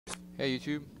Hey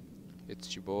YouTube,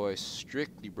 it's your boy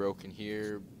Strictly Broken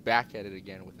here, back at it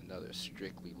again with another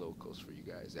Strictly Locals for you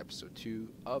guys, episode 2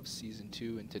 of season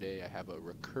 2, and today I have a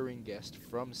recurring guest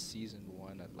from season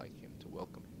 1. I'd like him to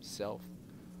welcome himself.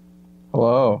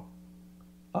 Hello.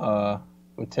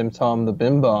 I'm Tim Tom the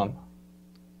Bim Bom.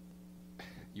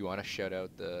 You want to shout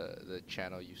out the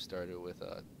channel you started with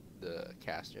the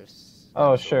casters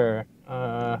Oh, episode 1?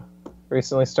 sure.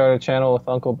 Recently started a channel with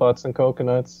Uncle Butts and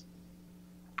Coconuts.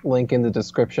 Link in the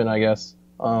description, I guess.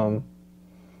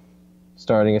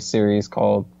 Starting a series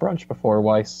called Brunch Before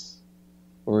Weiss,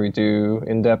 where we do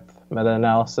in-depth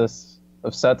meta-analysis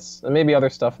of sets and maybe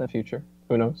other stuff in the future.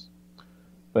 Who knows?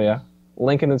 But yeah,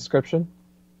 link in the description.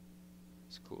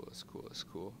 It's cool, it's cool, it's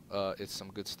cool. It's some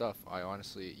good stuff. I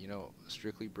honestly,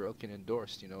 Strictly Broken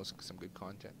endorsed, some good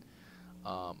content.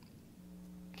 Um,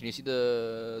 can you see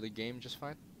the game just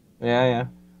fine? Yeah, yeah.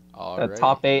 That Alrighty.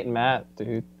 top 8 Matt,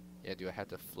 dude. Yeah, do I have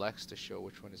to flex to show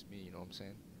which one is me? You know what I'm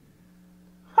saying?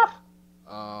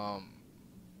 Um,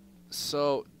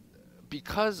 so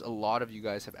because a lot of you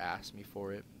guys have asked me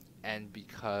for it, and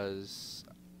because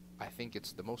I think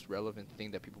it's the most relevant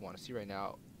thing that people want to see right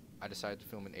now, I decided to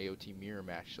film an AOT mirror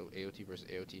match. So AOT versus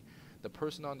AOT. The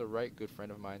person on the right, good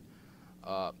friend of mine,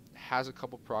 has a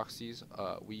couple proxies.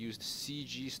 We used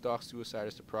CG Stock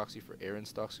Suiciders to proxy for Aaron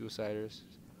Stock Suiciders,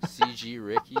 CG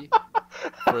Ricky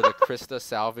for the Krista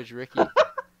Salvage Ricky, All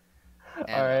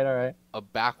and right, all right. a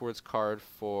backwards card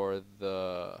for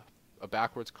the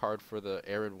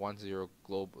Aaron 1-0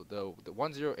 global, the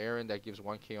 1-0 Aaron that gives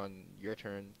 1k on your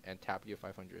turn and tap you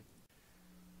 500.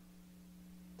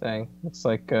 Dang, looks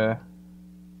like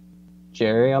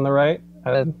Jerry on the right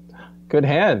had good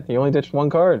hand. He only ditched one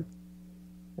card,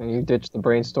 and you ditched the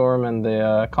brainstorm and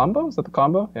the combo. Is that the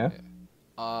combo? Yeah.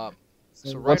 Yeah.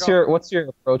 So right What's off, your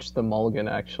approach to the mulligan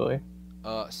actually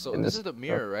so in this this is the matchup?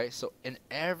 mirror, right? So in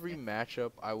every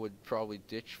matchup, I would probably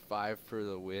ditch 5 for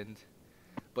the wind,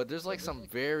 but there's like some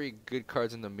very good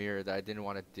cards in the mirror that I didn't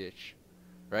want to ditch,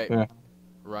 right? Yeah. Yeah.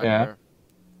 Runner,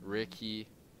 Ricky,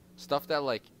 stuff that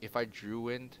like if I drew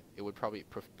wind, it would probably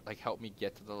like help me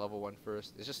get to the level 1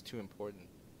 first. It's just too important.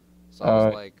 So I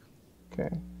was Uh. like,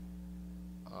 Okay.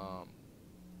 um,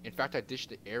 in fact, I ditched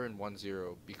the Aaron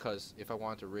 1-0 because if I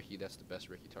wanted to Ricky, that's the best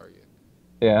Ricky target.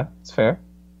 Yeah, it's fair.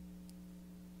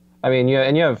 I mean, yeah,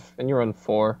 and you run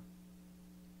four.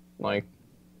 Like,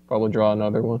 probably draw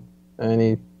another one.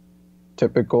 Any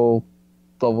typical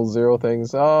level zero things.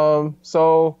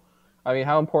 So, I mean,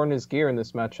 how important is gear in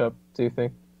this matchup? Do you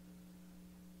think?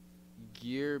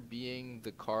 Gear being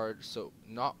the card, so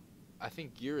not. I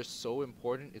think gear is so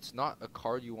important. It's not a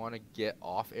card you want to get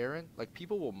off Aaron. Like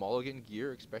people will mulligan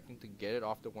gear expecting to get it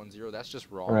off the 1-0. That's just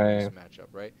wrong in this Right. matchup,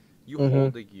 right? You Mm-hmm.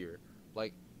 hold the gear.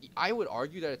 Like I would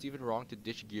argue that it's even wrong to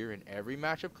ditch gear in every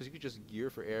matchup because you could just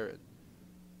gear for Aaron. It's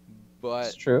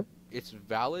But true. it's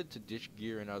valid to ditch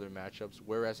gear in other matchups.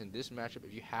 Whereas in this matchup,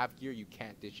 if you have gear, you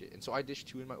can't ditch it. And so I ditched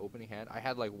 2 in my opening hand. I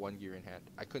had like 1 gear in hand.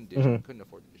 I couldn't ditch it. Mm-hmm. I couldn't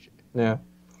afford to ditch it. Yeah.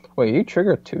 Wait, you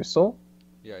triggered two soul?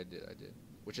 Yeah, I did. I did.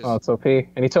 Which Oh, is, it's OP,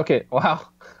 and he took it. Wow.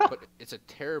 but it's a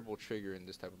terrible trigger in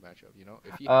this type of matchup.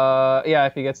 If he, Yeah,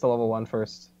 if he gets to level one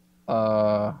first.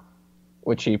 Uh,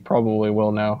 which he probably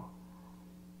will now.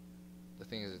 the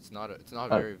thing is, it's not Uh,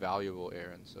 very valuable,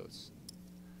 Aaron. So it's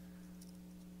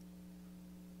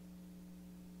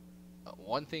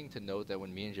one thing to note that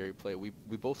when me and Jerry play, we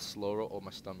both slow roll. Oh,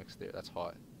 my stomach's there. That's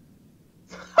hot,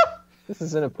 this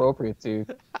is inappropriate,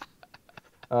 dude.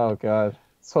 Oh God,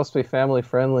 it's supposed to be family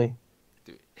friendly.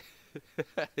 dude.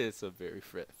 It's a very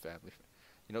family.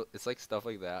 It's like stuff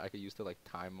like that I could use to like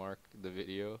time mark the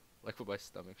video, like what my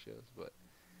stomach shows. But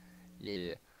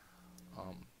yeah.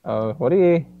 Um, What do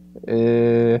you?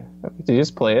 Did you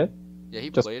just play it? yeah, he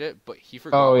Just played it, but he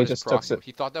forgot oh, he what his just took proxy. it.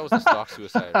 He thought that was the stock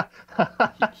suicider.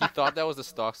 He thought that was the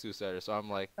stock suicider. So I'm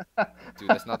like, dude,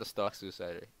 that's not the stock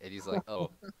suicider. And he's like,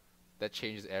 oh, that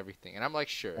changes everything. And I'm like,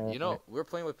 sure. Alright. We're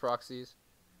playing with proxies.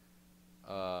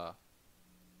 Uh,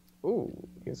 Ooh,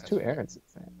 he has that's two fair. errands.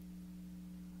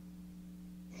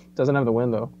 Doesn't have the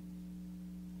wind though.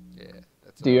 Yeah,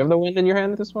 that's Do you have the wind in your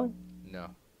hand at this point? no.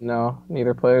 No,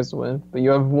 neither player's the wind. But you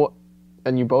have what?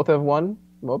 And you both have one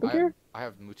Moba I gear? I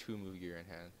have two move gear in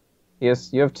hand.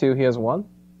 Yes, you have two. He has one.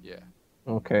 Yeah.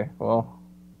 Okay, well,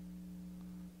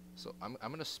 So I'm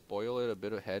gonna spoil it a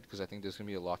bit ahead because I think there's gonna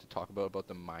be a lot to talk about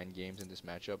the mind games in this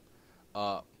matchup.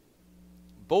 Uh,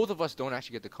 both of us don't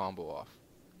actually get the combo off,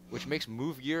 which makes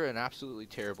move gear an absolutely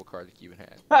terrible card to keep in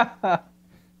hand.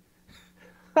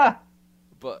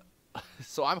 But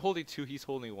so I'm holding 2, he's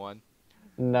holding 1.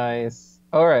 nice.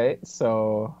 All right,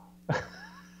 so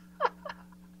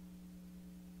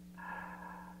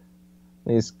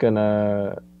he's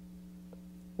gonna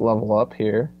level up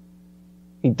here.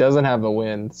 He doesn't have the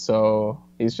wind, so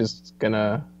he's just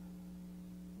gonna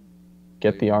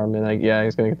get the arm in. Like, yeah,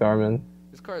 he's gonna get the arm in.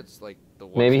 This card's like the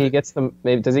one Maybe he fit. gets the.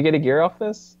 Maybe does he get a gear off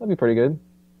this? That'd be pretty good.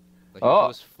 Like if he Oh,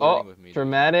 was flirting oh, with me, dude.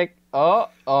 dramatic. Oh,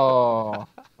 oh.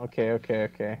 Okay, okay,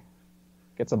 okay.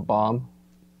 Gets a bomb.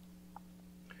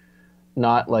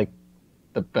 Not like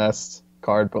the best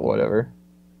card, but whatever.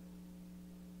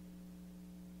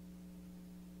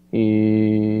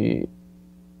 He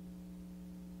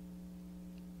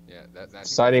Yeah, that. I think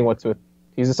deciding what to.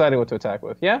 He's deciding what to attack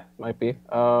with. Yeah, might be.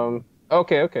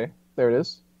 Okay, okay. There it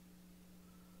is.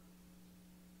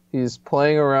 He's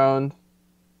playing around.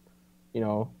 You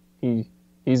know,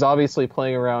 he's obviously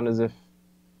playing as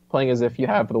if you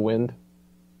have the wind.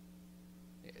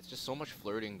 it's just so much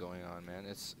flirting going on, man.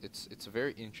 It's a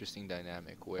very interesting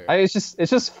dynamic where It's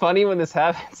just funny when this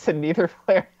happens and neither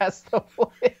player has the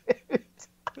wind.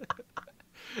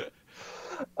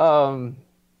 um,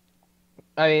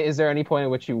 I mean, is there any point at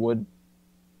which you would?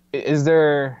 Is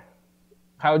there?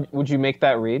 How would you make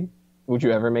that read? Would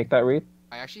you ever make that read?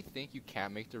 I actually think you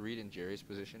can't make the read in Jerry's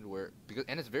position where because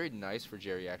and it's very nice for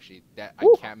Jerry actually that I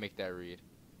Woo. can't make that read.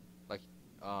 Like,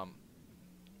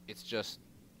 it's just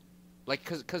like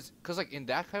cause like in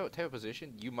that type of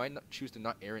position you might not choose to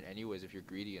not Aaron anyways if you're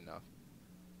greedy enough.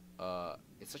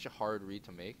 It's such a hard read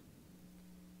to make.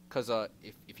 Cause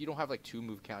if you don't have like two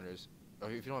move counters or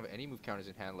if you don't have any move counters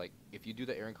in hand, like if you do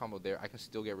the Aaron combo there, I can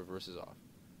still get reverses off.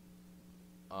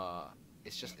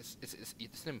 It's just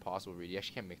it's an impossible read. You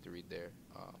actually can't make the read there.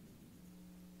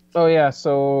 Oh yeah,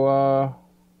 so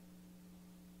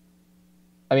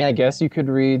I mean, I guess you could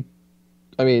read.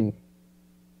 I mean,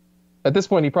 at this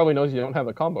point, he probably knows you don't have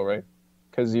the combo, right?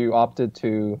 Because you opted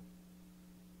to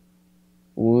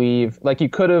leave. Like you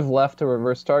could have left a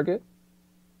reverse target,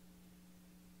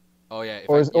 Oh yeah,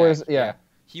 yeah.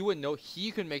 he would know. He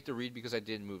could make the read because I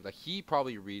didn't move. Like he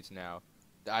probably reads now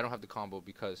that I don't have the combo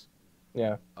because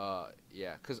Yeah.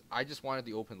 yeah, because I just wanted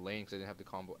the open lane because I didn't have the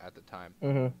combo at the time.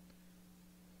 Mm-hmm.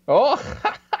 Oh.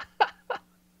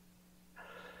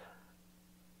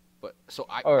 But so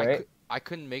All right. I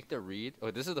couldn't make the read.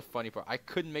 Oh, this is the funny part. I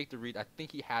couldn't make the read. I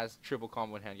think he has triple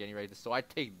combo in hand getting ready. So I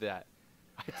take that.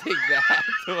 I take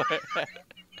that.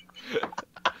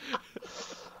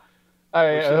 All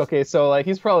right. Which is- Okay. So like,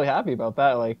 he's probably happy about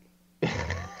that. Like.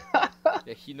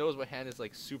 Yeah, he knows my hand is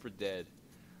like super dead.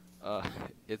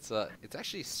 It's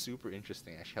actually super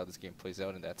interesting actually how this game plays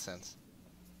out in that sense.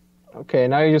 Okay.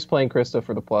 Now you're just playing Krista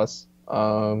for the plus.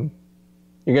 You're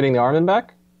getting the Armin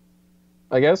back,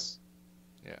 I guess.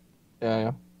 Yeah. Yeah.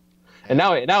 Yeah. And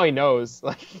now he knows.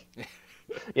 Like.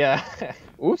 Yeah.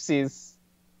 Oopsies.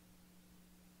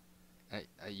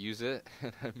 I use it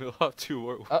and I mill up two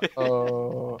more.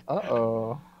 Uh-oh.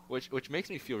 Uh-oh. Which makes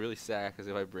me feel really sad because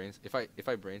if I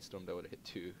brainstormed I would have hit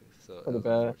two. So that For the was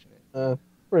bad. unfortunate.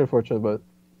 Pretty unfortunate, but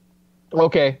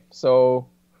okay. So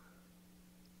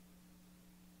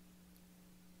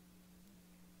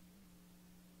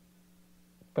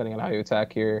depending on how you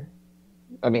attack here,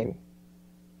 I mean,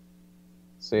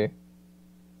 let's see.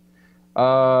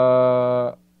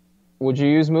 Uh, would you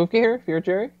use move gear if you're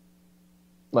Jerry?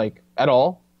 Like at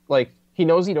all? Like he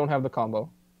knows you don't have the combo.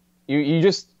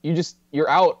 You're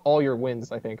out all your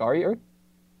wins. I think are you?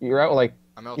 You're out like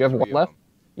I'm out you have three one of left. them.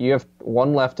 You have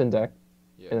one left in deck.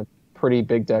 Yeah. In a pretty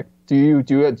big deck.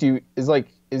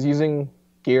 Is using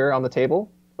gear on the table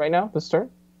right now this turn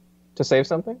to save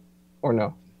something, or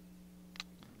no?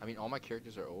 I mean, all my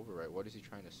characters are over, right? What is he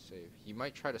trying to save? He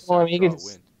might try to Well, I sack mean, draw a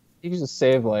win. you can just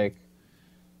save like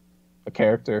a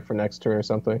character for next turn or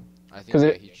something. I think 'Cause yeah,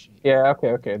 it- Yeah.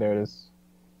 Okay. There it is.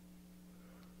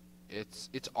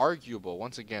 it's arguable.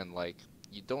 Once again, like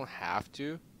you don't have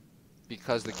to,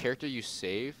 because the character you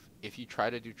save, if you try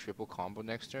to do triple combo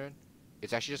next turn,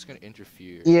 it's actually just gonna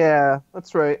interfere. Yeah,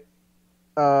 that's right.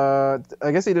 I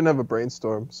guess he didn't have a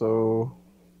brainstorm, so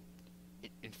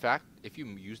In fact, if you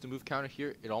use the move counter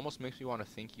here, it almost makes me want to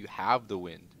think you have the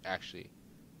wind actually,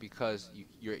 because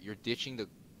you're ditching the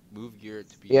move gear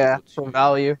to be yeah, able to. for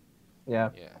value.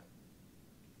 Yeah. Yeah.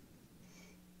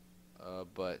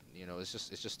 But you know, it's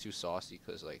just too saucy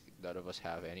because like none of us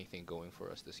have anything going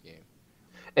for us this game.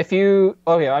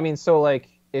 I mean, so like,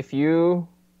 if you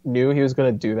knew he was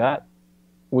gonna do that,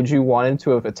 would you want him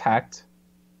to have attacked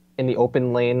in the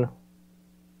open lane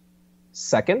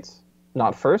second,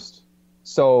 not first?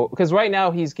 So, because right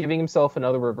now he's giving himself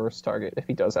another reverse target if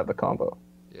he does have the combo.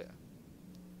 Yeah.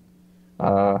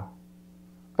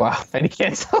 Wow, and he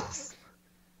cancels.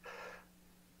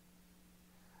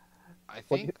 I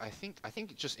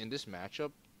think just in this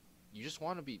matchup, you just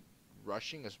want to be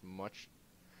rushing as much.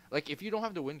 Like if you don't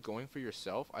have the wind going for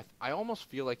yourself, I almost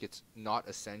feel like it's not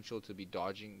essential to be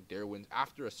dodging their winds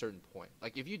after a certain point.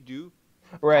 Like if you do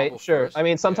combo Right, sure. I first, mean,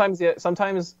 yeah, sometimes, yeah,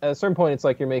 sometimes at a certain point, it's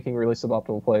like you're making really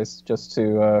suboptimal plays just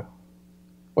to,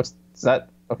 what's is that?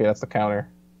 Okay, that's the counter.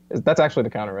 That's actually the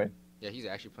counter, right? yeah, he's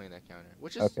actually playing that counter,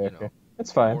 which is Okay, okay.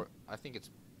 It's fine. more. I think it's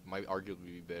might arguably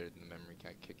be better than the memory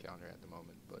kick counter at the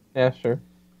moment, but Yeah, sure.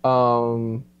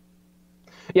 Um,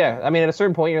 yeah, I mean, at a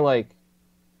certain point, you're like,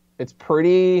 it's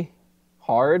pretty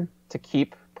hard to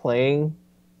keep playing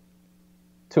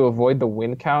to avoid the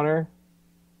win counter.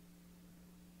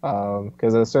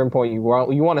 Because at a certain point, you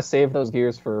want to save those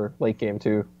gears for late game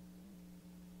too.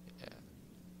 yeah,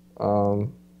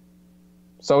 Um,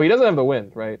 so he doesn't have the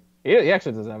wind, right? He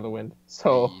actually doesn't have the wind.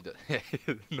 So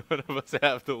none of us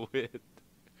have the win.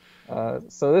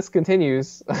 so this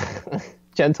continues.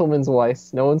 Gentleman's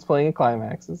Weiss. No one's playing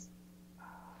climaxes.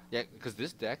 Yeah, because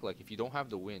this deck, like, if you don't have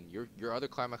the win, your other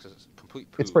climax is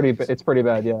complete poo. It's pretty. It's pretty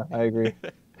bad. Yeah, I agree.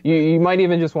 You might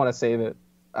even just want to save it.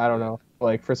 I don't Yeah. know,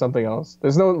 like for something else.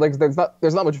 There's no like there's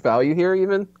not much value here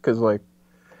even because like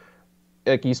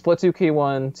you split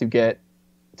 2k1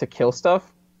 to kill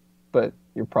stuff, but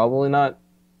you're probably not.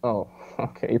 Oh,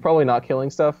 okay. You're probably not killing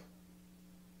stuff.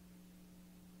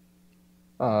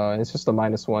 It's just a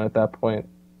 -1 at that point.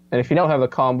 And if you don't have the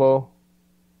combo,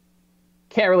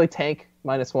 can't really tank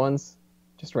 -1s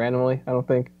just randomly. I don't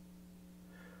think.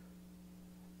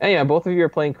 And yeah, both of you are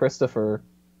playing Krista for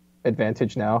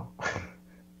advantage now.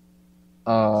 It's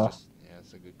uh, just yeah,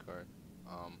 it's a good card.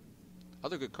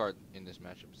 Other good card in this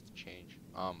matchup is the change.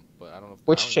 But I don't know. I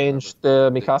which don't even remember. changed the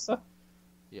The, Mikasa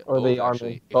yeah, or both the army? actually.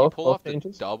 If you pull Both off the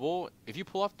changes. double, if you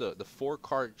pull off the 4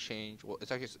 card change, well,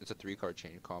 it's actually it's a 3 card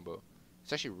change combo.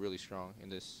 It's actually really strong in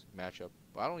this matchup.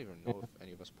 But I don't even know if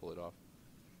any of us pull it off.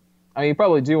 I mean, you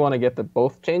probably do want to get the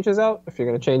both changes out if you're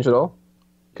going to change it all,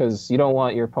 because you don't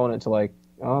want your opponent to like,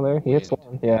 oh, there he hits Wind.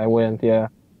 one. Yeah, I win. Yeah,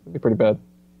 it'd be pretty bad.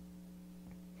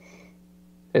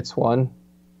 It's one.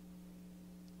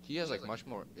 He has like much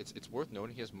more. It's worth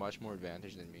noting he has much more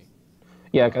advantage than me.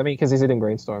 Yeah, I mean, because he's hitting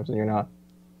brainstorms and you're not.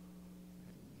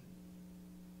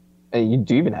 Hey, you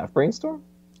do you even have brainstorm?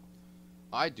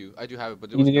 I do have it, but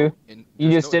there You was do. You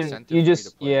there's just no didn't. incentive You for me just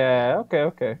to play. yeah. Okay,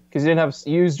 okay. Because you didn't have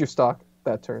you used your stock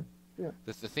that turn. Yeah.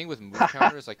 The thing with move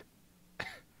counter is like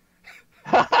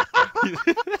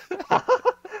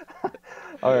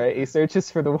All right, he searches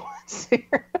for the ones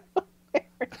here.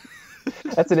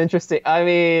 That's an interesting. I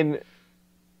mean,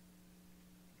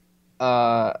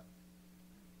 uh,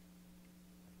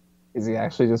 is he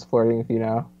actually just flirting with you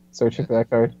now? Searching for that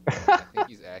card. I think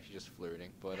he's actually just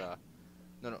flirting. But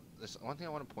no. This one thing I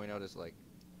want to point out is like,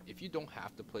 if you don't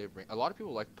have to play a brain, a lot of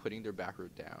people like putting their back row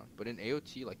down. But in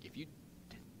AOT, like if you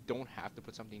don't have to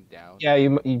put something down, Yeah,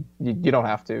 you don't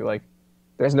have to. Like,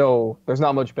 there's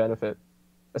not much benefit,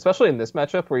 especially in this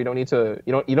matchup where you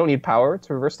don't need power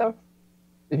to reverse stuff.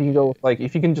 If you can go like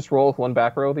if you can just roll with one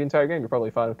back row the entire game, you're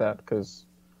probably fine with that because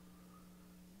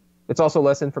it's also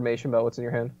less information about what's in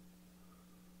your hand.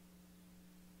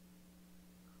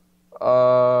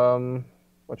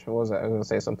 Which one was that? I was gonna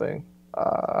say something,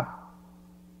 but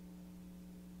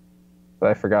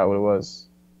I forgot what it was.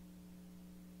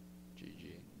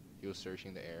 GG. He was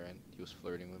searching the air and he was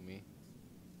flirting with me.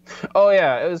 Oh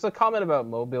yeah, it was a comment about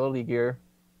mobility gear.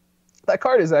 That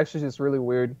card is actually just really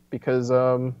weird because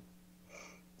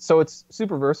so it's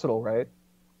super versatile, right?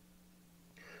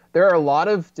 There are a lot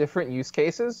of different use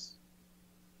cases.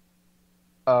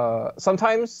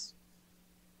 Sometimes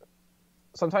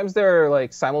there are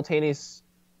like simultaneous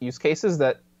use cases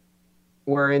that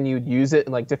wherein you'd use it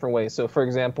in like different ways. So for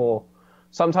example,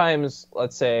 sometimes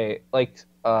let's say like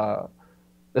the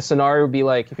scenario would be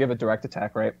like if you have a direct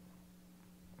attack, right?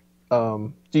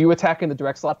 Do you attack in the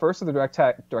direct slot first or the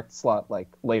direct slot like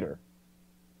later?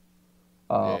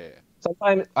 Yeah.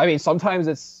 Sometimes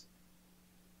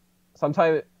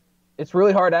it's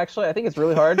really hard actually. I think it's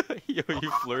really hard. Yo,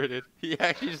 you flirted. He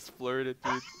actually just flirted,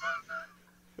 dude.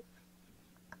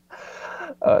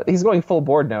 He's going full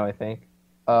board now, I think.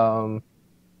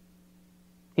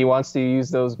 He wants to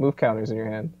use those move counters in your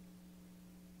hand.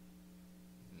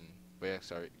 But yeah,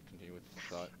 sorry. Continue with the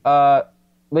thought.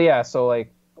 But yeah, so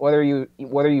like whether you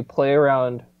play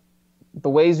around the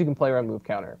ways you can play around move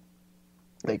counter,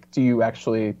 like do you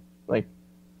actually like,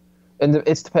 and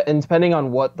depending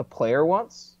on what the player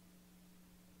wants,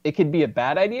 it could be a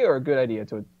bad idea or a good idea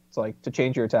to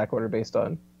change your attack order based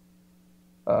on,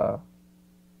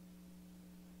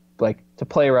 like to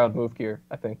play around move gear.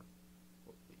 I think.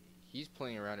 He's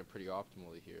playing around it pretty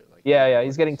optimally here. Like Yeah,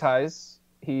 he's getting ties.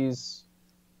 He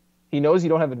knows you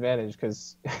don't have advantage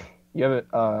because you haven't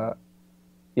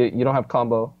you don't have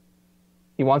combo.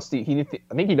 he wants to.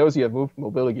 I think he knows you have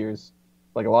mobility gears,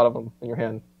 like a lot of them in your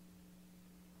hand.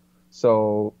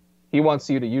 So he wants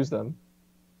you to use them,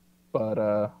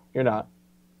 but you're not I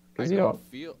because you don't don't.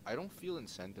 feel I don't feel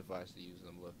incentivized to use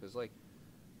them, look, because like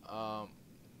um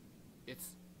it's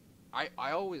I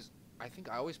always I think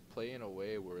I always play in a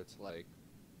way where it's like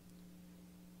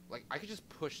I could just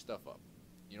push stuff up.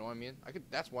 You know what I mean? I could.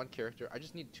 That's one character. I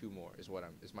just need two more. Is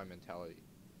my mentality.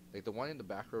 Like the one in the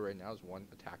back row right now is one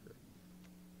attacker.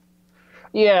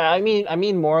 Yeah, I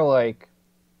mean more like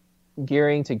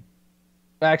gearing to.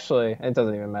 Actually, it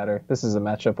doesn't even matter. This is a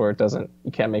matchup where it doesn't.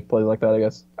 You can't make plays like that. I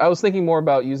guess I was thinking more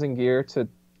about using gear to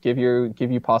give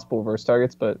you possible reverse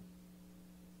targets, but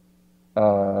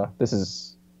this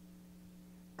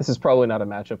is probably not a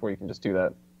matchup where you can just do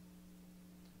that.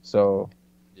 So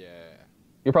Yeah.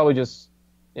 you're probably just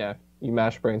yeah you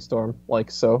mash brainstorm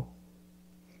like so.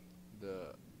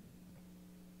 The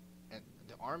and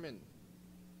the Armin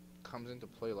comes into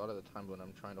play a lot of the time when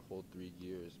I'm trying to hold three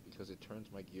gears because it turns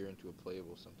my gear into a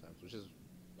playable sometimes, which is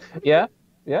Yeah,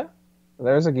 yeah.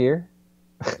 There's a gear.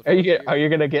 what's the Are you fourth get, gear? are you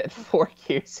gonna get 4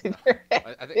 gears in your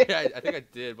I think head? yeah, I think I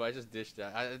did, but I just dished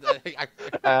that. I think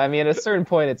I I mean, at a certain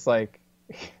point, it's like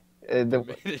too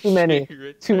diminishing many,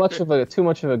 return. too much of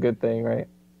a good thing, right?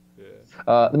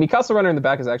 Yeah. The Mikasa runner in the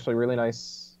back is actually really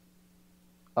nice,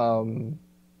 um,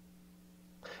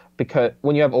 because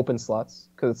when you have open slots,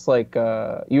 because it's like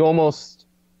you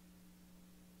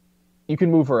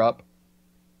can move her up.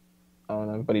 I don't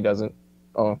know, but he doesn't.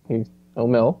 Oh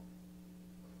Mill.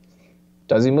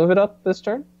 Does he move it up this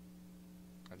turn?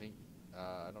 I think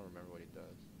I don't remember what he does.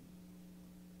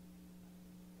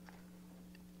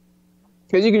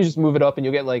 Because you can just move it up and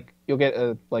you'll get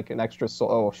a like an extra soul.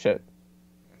 Oh shit,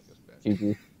 Yeah, he goes back.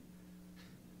 GG,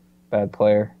 bad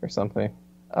player or something.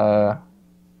 Uh,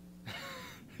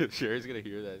 Sherry's gonna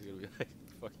hear that. He's gonna be like,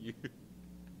 "Fuck you."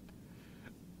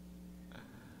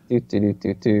 do do do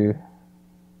do do.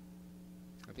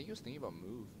 I think he was thinking about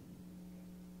move.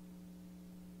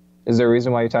 Is there a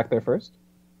reason why you attack there first?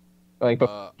 Like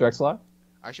before Uh, direct slot?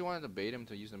 I actually wanted to bait him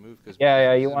to use the move because Yeah, if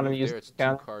yeah. he You uses the want to move use there, the it's two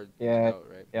counter? card Yeah, out,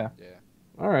 right? yeah. Yeah.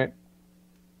 All right,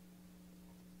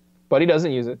 but he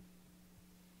doesn't use it.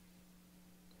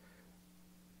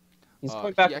 He's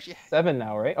going back He to actually. 7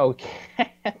 now, right? Oh,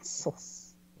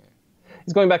 cancels. Yeah.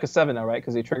 He's going back to 7 now, right?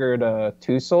 Because he triggered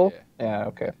two soul. Yeah. Yeah,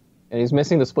 okay. Yeah. And he's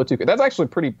missing the split two. That's actually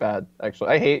pretty bad.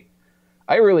 Actually,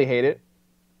 I really hate it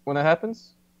when that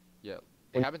happens. Yeah. It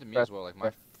When happened to me you as well. Like my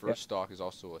yeah. first stock is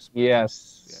also a split.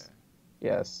 Yes. Yeah.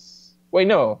 Yes. Wait,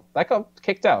 no, that got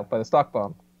kicked out by the stock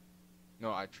bomb.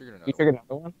 No, I triggered another You one. triggered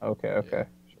another one? Okay, Yeah. okay.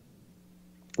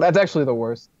 That's actually the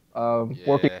worst.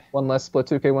 Working Yeah. one less split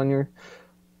 2K 1 year.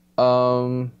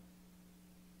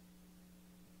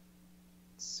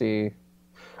 Let's see.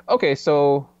 Okay,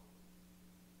 so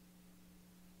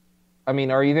I mean,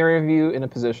 are either of you in a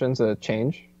position to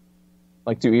change?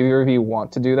 Like, do either of you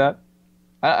want to do that?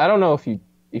 I don't know if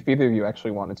either of you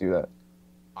actually want to do that.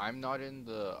 I'm not in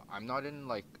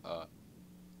like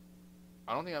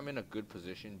I don't think I'm in a good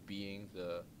position being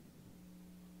the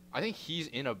I think he's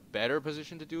in a better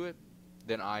position to do it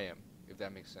than I am, if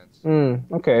that makes sense.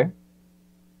 Okay.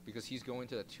 Because he's going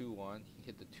to the 2-1, he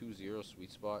hit the 2-0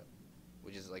 sweet spot,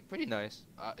 which is like pretty nice.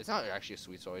 It's not actually a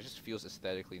sweet spot, it just feels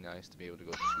aesthetically nice to be able to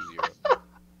go to 2-0.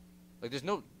 Like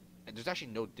there's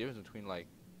actually no difference between like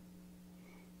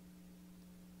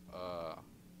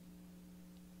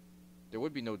there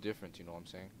would be no difference, you know what I'm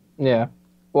saying? Yeah.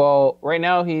 Well, right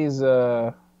now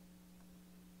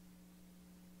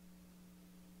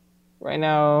right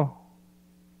now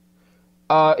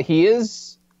he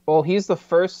is well, he's the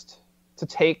first to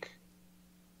take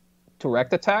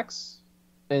direct attacks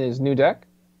in his new deck.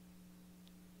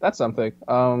 That's something.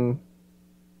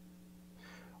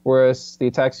 Whereas the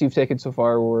attacks you've taken so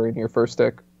far were in your first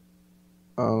deck.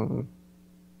 Um,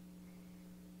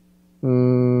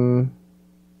 mm,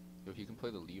 If he can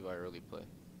play the Levi early play.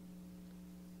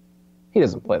 he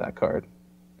doesn't play that card.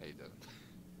 Yeah, he doesn't.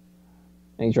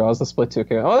 And he draws the split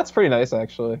 2K. Oh, that's pretty nice,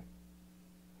 actually.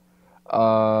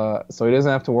 So he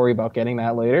doesn't have to worry about getting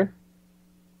that later.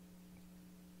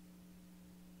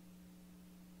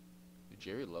 Dude,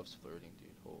 Jerry loves flirting, dude.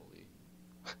 Holy.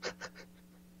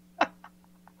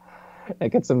 It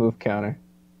gets a move counter.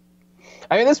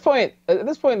 I mean, at this point,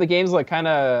 the game's like kind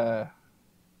of.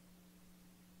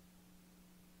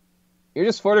 You're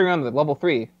just flirting around the level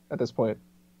 3 at this point.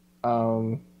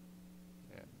 Yeah.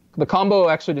 The combo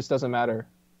actually just doesn't matter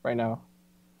right now.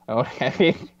 Oh, I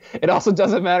mean, it also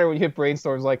doesn't matter when you hit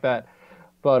brainstorms like that.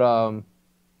 But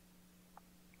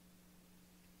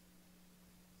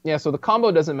yeah, so the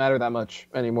combo doesn't matter that much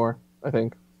anymore, I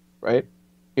think, right?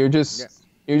 You're just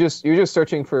You're just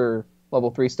searching for level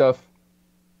 3 stuff.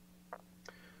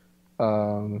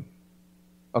 Um,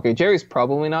 okay, Jerry's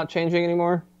probably not changing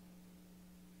anymore,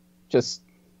 just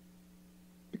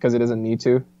because it doesn't need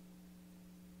to.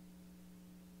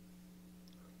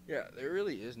 Yeah, there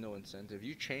really is no incentive.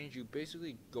 You change, you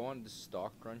basically go on the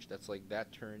stock crunch. That's like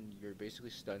that turn. You're basically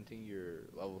stunting your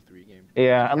level 3 game because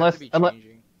Yeah, you have to be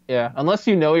changing. unless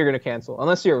you know you're gonna cancel,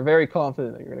 unless you're very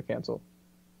confident that you're gonna cancel.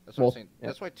 That's what I'm Well, saying. yeah,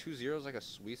 That's why 2-0 is like a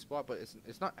sweet spot, but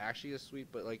it's not actually a sweet.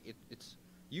 But like it's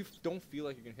you don't feel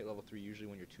like you're gonna hit level 3 usually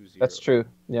when you're 2-0. that's true.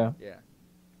 Yeah, Yeah.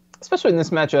 especially in this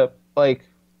matchup. Like,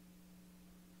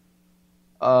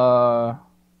 uh,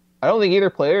 I don't think either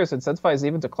player is incentivized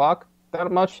even to clock that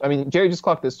much. I mean, Jerry just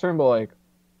clocked this turn, but like,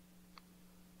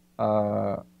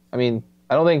 uh, I mean,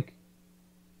 I don't think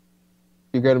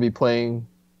you're gonna be playing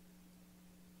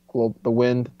the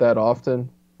wind that often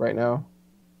right now.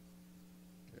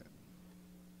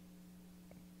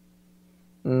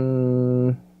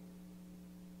 Mm,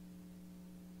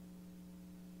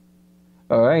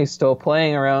 all right, he's still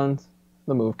playing around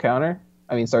the move counter.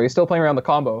 I mean, sorry, he's still playing around the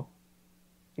combo.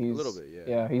 A little He's bit,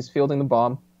 yeah. yeah, he's fielding the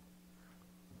bomb,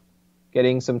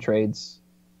 getting some trades.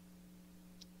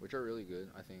 Which are really good,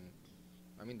 I think.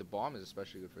 I mean, the bomb is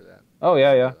especially good for that. Oh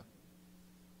yeah, yeah.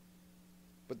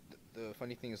 But the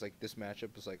funny thing is, like, this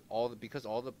matchup is like because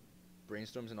all the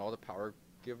brainstorms and all the power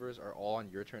givers are all on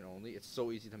your turn only. It's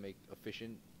so easy to make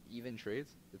efficient, even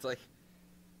trades. It's like,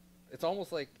 it's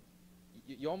almost like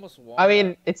you almost want. I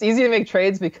mean, it's easy to make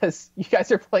trades because you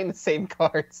guys are playing the same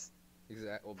cards.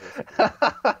 Well,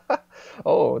 basically.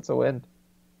 Oh, it's a win.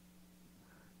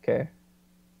 Okay.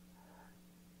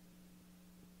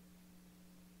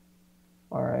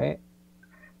 All right.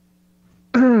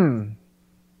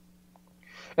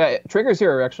 Yeah, triggers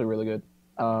here are actually really good.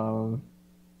 I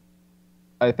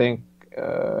think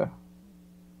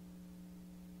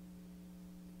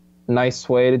nice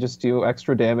way to just do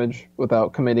extra damage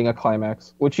without committing a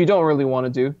climax, which you don't really want to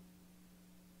do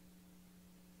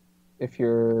if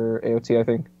you're AOT, I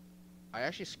think. I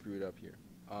actually screwed up here.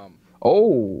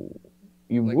 Oh,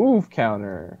 you Like, move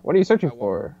counter. What are you searching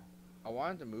for? I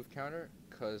wanted to move counter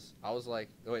because I was like,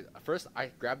 wait. First, I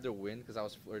grabbed the win because I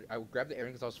grabbed the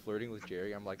Aaron because I was flirting with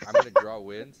Jerry. I'm like, I'm gonna draw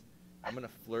wins. I'm gonna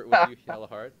flirt with you hella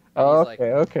hard. And Oh, he's like,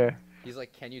 okay, okay. he's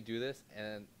like, can you do this?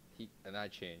 And I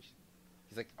changed.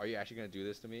 He's like, are you actually gonna do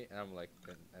this to me? And I'm like,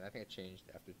 and I think I changed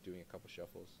after doing a couple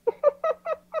shuffles.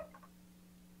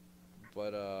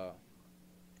 But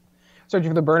Searching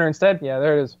for the burner instead? Yeah,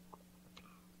 there it is.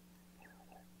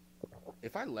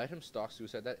 if I let him stock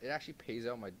suicide, that it actually pays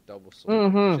out my double soul.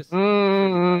 Mm-hmm. Which is pretty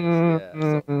nice. Yeah.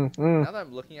 So Mm-hmm. now that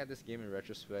I'm looking at this game in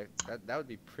retrospect, that would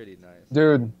be pretty nice.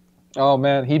 Dude, oh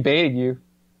man, he baited you.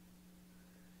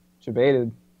 You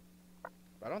baited.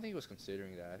 But I don't think he was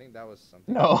considering that. I think that was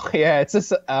something. No, yeah, it's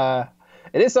just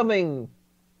it is something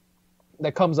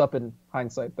that comes up in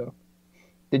hindsight though.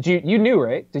 You knew,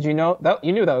 right? Did you know that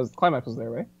you knew that was climax was there,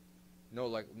 right? No,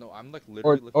 I'm like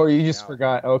literally looking Or at you it just now.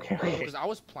 forgot. Okay. Because I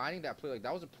was planning that play. Like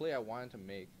that was a play I wanted to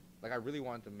make. Like I really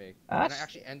wanted to make. Ah, And I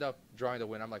actually end up drawing the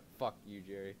win. I'm like, fuck you,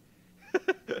 Jerry.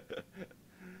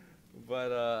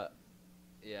 But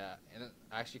yeah, and then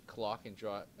I actually clock and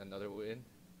draw another win.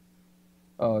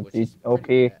 oh, Which geez, is OP.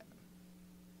 pretty bad.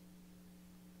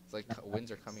 It's like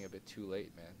wins are coming a bit too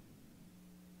late, man.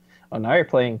 Oh, now you're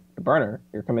playing the burner.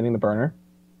 You're committing the burner.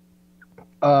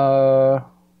 Or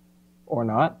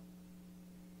not.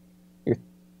 You're...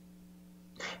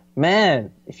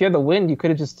 Man, if you had the wind, you could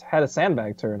have just had a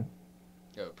sandbag turn.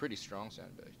 Yeah, pretty strong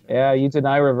sandbag. Yeah, you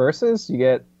deny reverses, you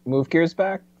get move gears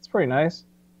back. It's pretty nice.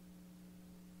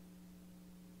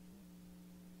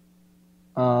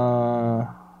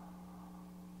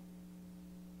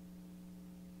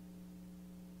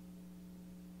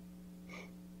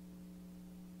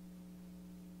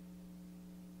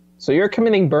 So you're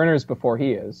committing burners before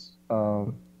he is.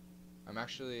 I'm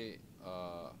actually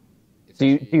it's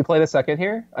Do actually, you play the second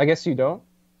here? I guess you don't.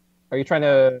 Are you trying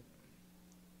to?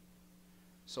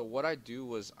 So what I do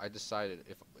was I decided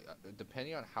if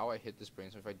depending on how I hit this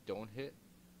brainstorm, if I don't hit,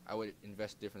 I would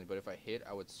invest differently. But if I hit,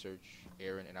 I would search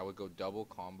Aaron and I would go double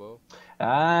combo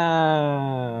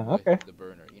Ah, with okay, the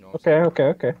burner. You know what I'm okay,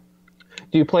 okay, okay.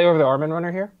 Do you play over the Armin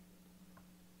runner here?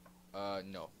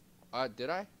 saying? No. Did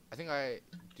I? I think I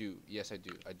do. Yes, I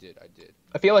do. I did.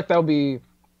 I feel like that would be.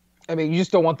 I mean, you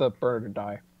just don't want the burner to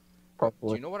die. Do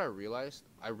Probably. you know what I realized?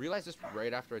 I realized this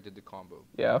right after I did the combo.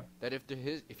 Yeah. That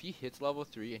if he hits level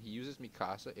 3 and he uses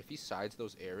Mikasa, if he sides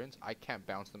those errands, I can't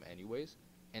bounce them anyways,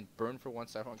 and burn for one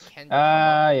side can come up in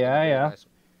a Yeah, very yeah. nice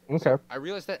way. Okay. So I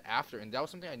realized that after, and that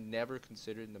was something I never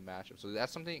considered in the matchup. So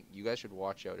that's something you guys should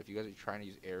watch out if you guys are trying to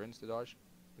use errands to dodge.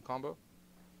 the combo.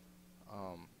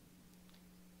 Um,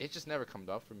 it just never come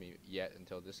up for me yet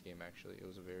until this game. Actually, it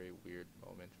was a very weird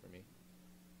moment for me.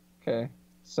 Okay.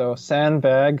 So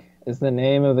Sandbag is the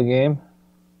name of the game.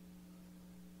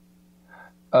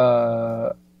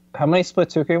 How many split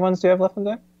 2K ones do you have left in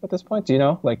deck at this point? Do you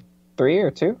know? Like 3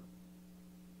 or 2?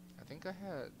 I think I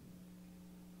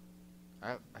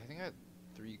think I had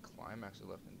 3 climaxes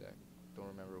left in deck. Don't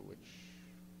remember which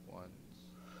ones.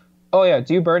 Oh yeah,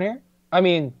 do you burn here? I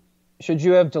mean, should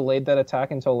you have delayed that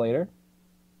attack until later?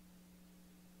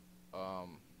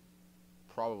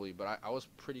 Probably, but I was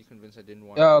pretty convinced I didn't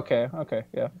want Oh, to. okay, okay,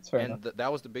 yeah, that's fair enough. And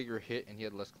that was the bigger hit, and he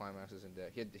had less climaxes in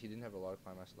deck. He didn't have a lot of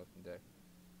climaxes left in deck.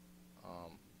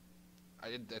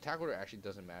 The attack order actually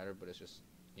doesn't matter, but it's just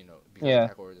because Yeah,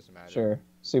 attack order doesn't matter. sure.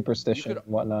 Superstition and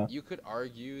whatnot. You could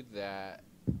argue that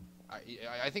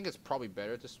I think it's probably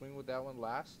better to swing with that one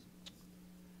last.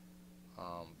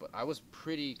 But I was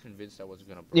pretty convinced I was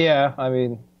gonna burn. Yeah, I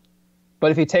mean,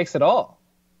 but if he takes it all,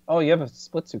 oh, you have a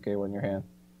split 2K one in your hand.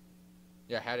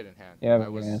 Yeah, I had it in hand. Yeah, I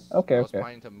was okay, I was okay.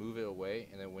 planning to move it away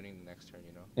and then winning the next turn.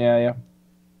 Yeah, yeah.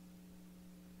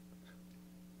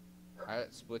 I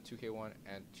had split 2K1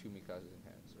 and 2 Mikazes in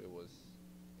hand, so it was.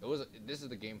 This is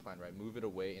the game plan, right? Move it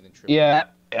away and then trip. Yeah,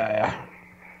 yeah.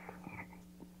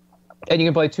 And you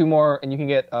can play 2 more, and you can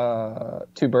get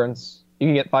 2 burns. You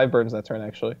can get 5 burns that turn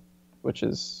actually, which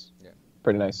is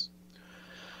pretty nice.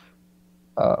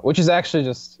 Which is actually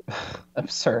just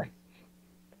absurd,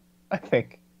 I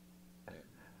think.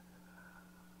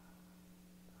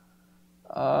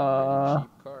 Cheap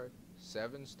card,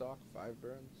 7 stock, 5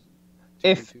 burns.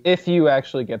 If you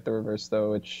actually get the reverse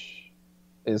though, which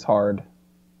is hard.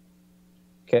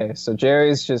 Okay, so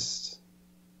Jerry's just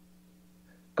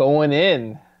going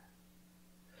in,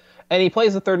 and he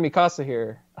plays the third Mikasa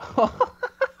here.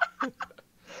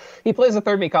 He plays the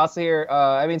third Mikasa here.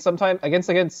 I mean, sometimes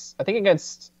against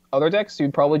other decks,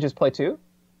 you'd probably just play 2.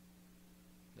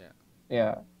 Yeah.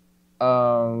 Yeah.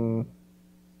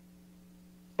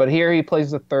 But here he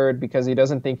plays the third because he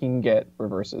doesn't think he can get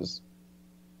reverses.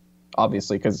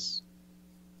 Obviously, because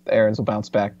the Aarons will bounce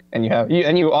back, and you have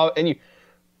a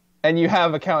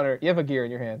counter. You have a gear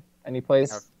in your hand, and he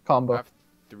plays combo. I have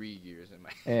 3 gears in my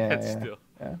hand still.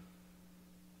 Yeah.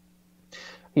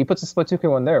 He puts a split 2K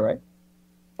one there, right?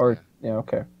 Or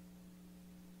okay.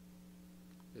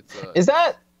 Is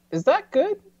that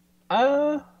good?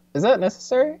 Is that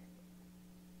necessary?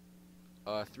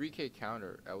 3K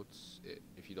counter outs it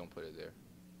if you don't put it there.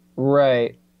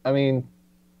 Right. I mean,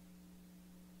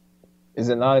 is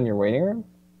it not in your waiting room?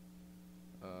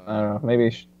 I don't know. Maybe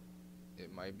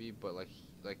it might be, but like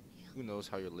who knows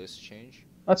how your lists change?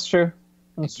 That's true.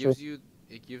 It gives you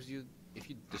if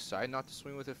you decide not to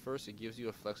swing with it first, it gives you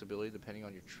a flexibility depending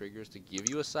on your triggers to give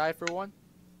you a side for one.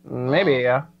 Maybe,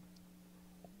 yeah.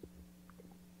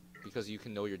 Because you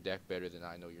can know your deck better than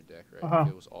I know your deck, right? Uh-huh. If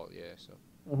it was all so.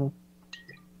 Mm-hmm.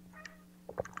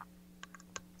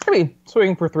 I mean,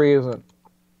 swinging for 3 isn't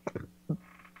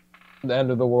the end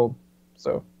of the world,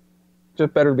 so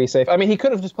just better to be safe. I mean, he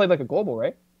could have just played like a global,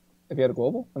 right? If he had a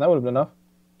global, and that would have been enough.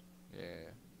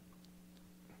 Yeah.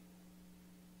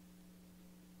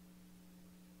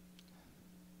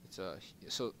 It's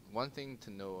so one thing to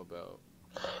know about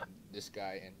this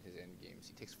guy and his end games,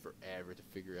 he takes forever to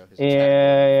figure out his attack.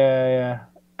 Yeah.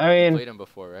 I mean, you played him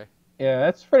before, right? Yeah,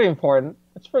 that's pretty important.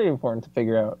 It's pretty important to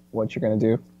figure out what you're gonna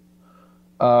do.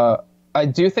 I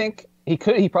do think he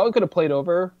probably could have played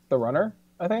over the runner,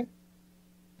 I think.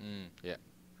 Yeah,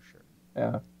 for sure.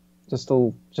 Yeah, just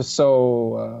so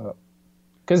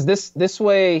because this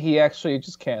way he actually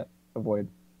just can't avoid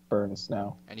burns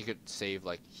now. And he could save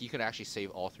he could actually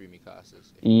save all 3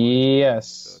 Mikases.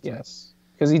 Yes, yes,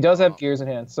 because he does have gears in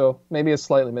hand, so maybe a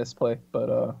slightly misplay,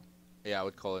 but yeah, I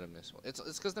would call it a miss.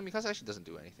 It's because the Mikasa actually doesn't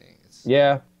do anything.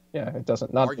 Yeah, it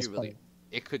doesn't. Not arguably,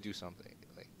 it could do something.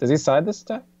 Does he side this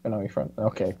attack? Oh no, he front.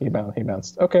 Okay, he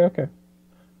bounced. Okay.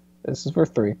 This is for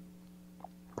 3.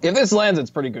 If this lands,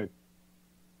 it's pretty good.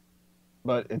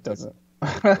 But it doesn't.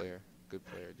 Good player,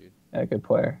 dude. Yeah, good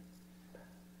player.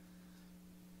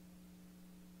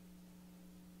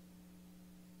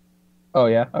 Oh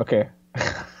yeah, okay.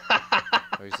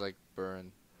 Oh, he's like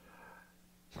burn.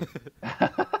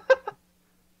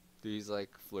 Dude, he's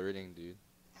like flirting, dude.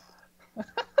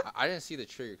 I didn't see the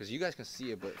trigger because you guys can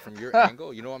see it, but from your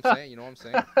angle, you know what I'm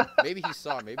saying? Maybe he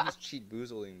saw. Maybe he's cheat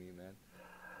boozling me, man.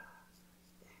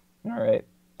 All right.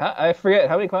 I forget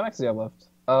how many climaxes you have left.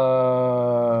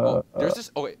 There's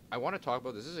this. Oh wait, I want to talk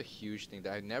about this. This is a huge thing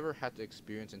that I never had to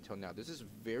experience until now. This is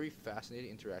very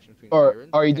fascinating interaction between.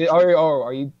 Are you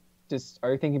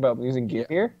thinking about using gear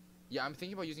here? Yeah, I'm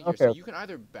thinking about using gear. So you can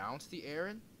either bounce the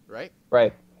Aaron, right?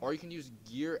 Right. or you can use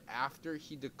gear after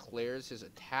he declares his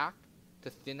attack to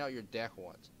thin out your deck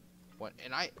once.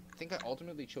 And I think I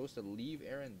ultimately chose to leave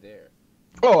Aaron there.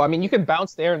 Oh, I mean, you can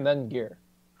bounce there and then gear.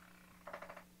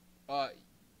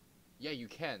 Yeah, you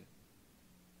can.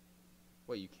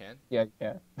 Wait, you can? Yeah, you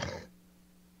can.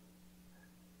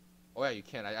 Oh yeah, you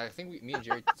can. I think me and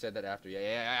Jerry said that after.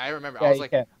 Yeah, I remember. Yeah,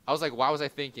 I was like, why was I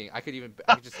thinking? I could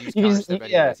just use you counter just, step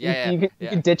yeah, anyways. Yeah. you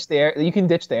can ditch the air. You can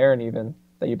ditch the Aaron even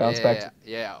that you bounce back to.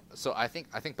 Yeah. So I think,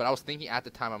 but I was thinking at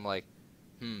the time, I'm like,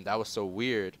 that was so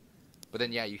weird. But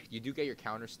then yeah, you do get your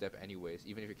counter step anyways,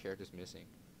 even if your character's missing.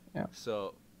 Yeah.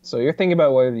 So you're thinking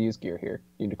about whether to use gear here.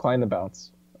 You decline the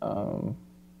bounce.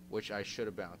 Which I should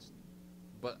have bounced,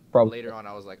 but Probably. later on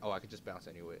I was like, oh, I could just bounce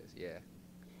anyways. Yeah.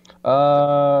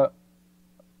 How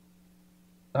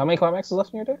many climaxes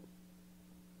left in your deck?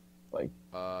 Like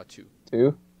 2.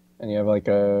 2, and you have like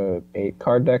a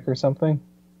 8-card deck or something.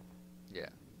 Yeah.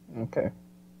 Okay.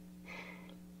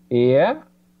 Yeah.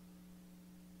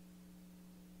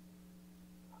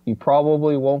 You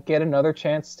probably won't get another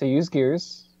chance to use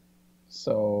gears,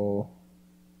 so.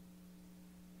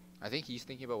 I think he's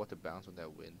thinking about what to bounce with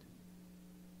that wind.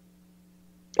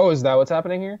 Oh, is that what's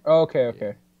happening here? Oh, okay.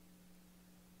 Yeah.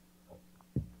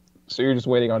 So you're just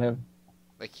waiting on him.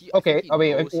 Like Okay, I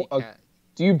mean,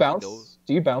 do you bounce?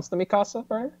 Do you bounce the Mikasa,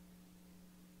 Burner?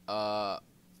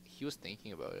 He was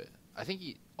thinking about it. I think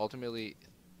he ultimately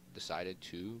decided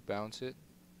to bounce it,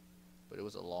 but it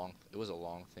was a long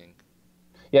thing.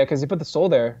 Yeah, because you put the soul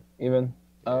there, even.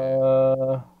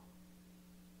 Yeah.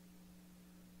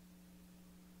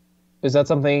 Is that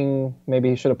something maybe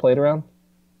he should have played around?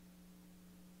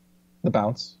 The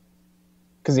bounce,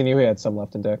 because he knew he had some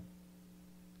left in deck.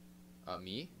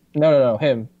 Me? No,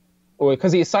 him.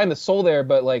 Because he assigned the soul there,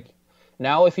 but like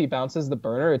now if he bounces the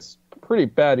burner, it's pretty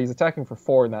bad. He's attacking for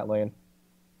 4 in that lane.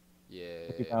 Yeah.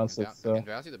 If he bounces, and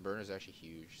bouncing the burner is actually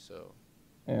huge. So.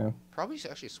 Yeah. Probably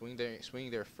actually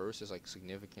swinging there first is like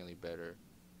significantly better,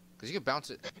 because you can bounce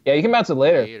it. Yeah, you can bounce it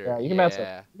later. Yeah, you can bounce it.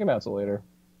 You can bounce it later.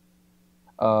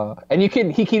 And he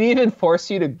can even force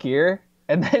you to gear,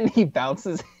 and then he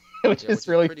bounces, which is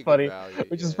really funny.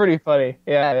 Which is pretty funny.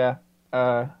 Yeah.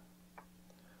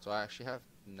 So I actually have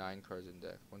 9 cards in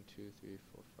deck. 1, 2, 3,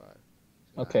 4, 5. 6,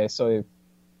 okay, so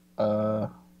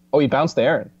he bounced the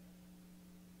Aaron.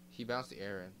 He bounced the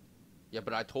Aaron. Yeah,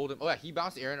 but I told him. Oh yeah, he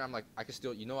bounced the Aaron. I'm like, I can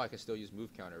still use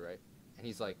move counter, right? And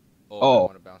he's like, I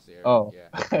want to bounce the Aaron. Oh.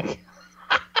 Yeah.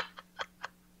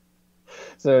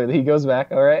 So he goes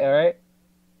back. All right.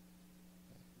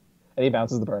 And he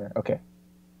bounces the burner. Okay.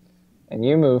 And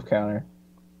you move counter.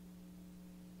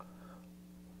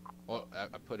 Well,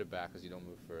 I put it back because you don't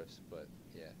move first, but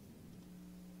yeah.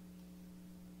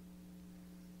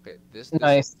 Okay, this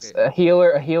nice. Okay. A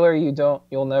healer you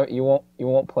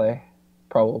won't play,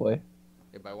 probably.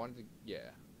 Yeah, but I wanted to,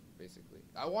 basically.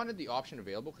 I wanted the option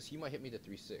available because he might hit me to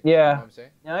 3-6. Yeah. You know what I'm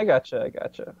saying? Yeah, I gotcha.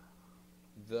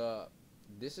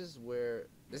 This is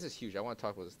huge. I want to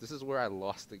talk about this. This is where I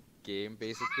lost the game,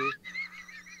 basically.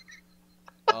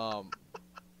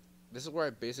 This is where I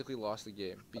basically lost the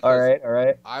game. Because all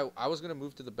right. I was gonna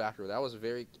move to the back row. I was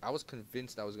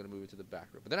convinced I was gonna move it to the back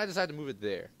row, but then I decided to move it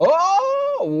there.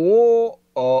 Oh.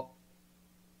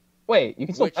 Wait, you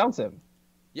can still bounce him.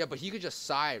 Yeah, but he could just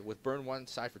side with burn 1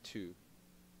 side for 2.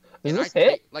 Does this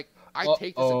hit? I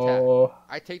take this attack.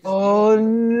 I take this. Oh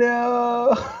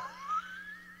no!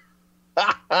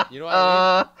 You know what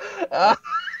I mean?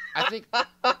 I think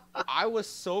I was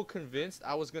so convinced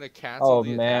I was gonna cancel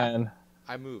the attack. Man.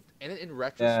 I moved, and then in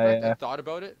retrospect, I thought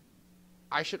about it.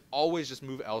 I should always just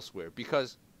move elsewhere,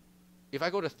 because if I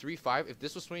go to 3-5, if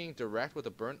this was swinging direct with a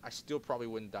burn, I still probably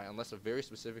wouldn't die unless a very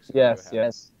specific scenario happened.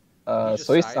 Yes.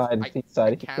 So he sided. He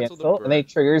canceled, and then he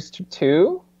triggers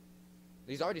 2.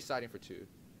 He's already siding for 2.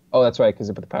 Oh, that's right, because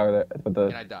he put the power there.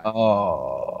 And I died.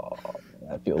 Oh,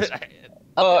 that feels.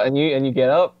 And you get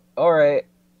up. All right.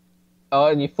 Oh,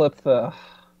 and you flip the.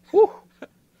 Woo.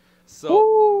 So.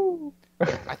 Woo.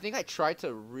 I think I tried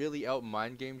to really out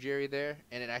mind game Jerry there,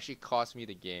 and it actually cost me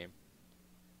the game.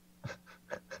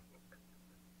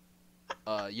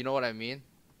 You know what I mean?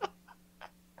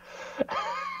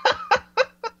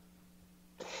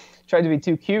 Tried to be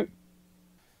too cute.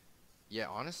 Yeah,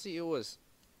 honestly, it was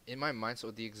in my mind. So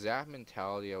the exact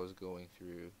mentality I was going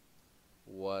through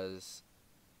was,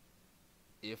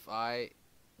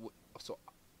 so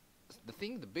the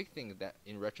big thing that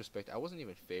in retrospect I wasn't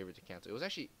even favored to cancel. It was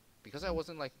actually because I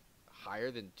wasn't like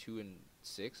higher than 2 and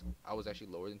 6. I was actually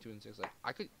lower than 2 and 6. Like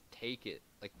I could take it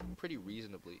like pretty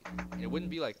reasonably, and it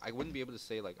wouldn't be able to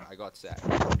say like I got sacked,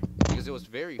 because it was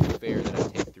very fair that I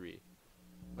take 3.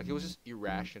 Like it was just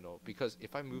irrational because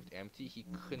if I moved empty, he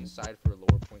couldn't side for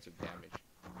lower points of damage.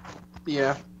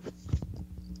 Yeah.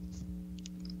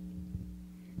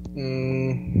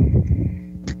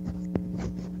 Mm.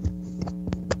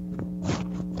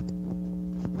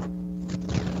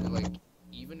 And like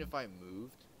even if I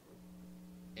moved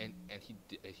and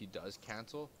he does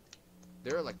cancel,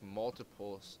 there are like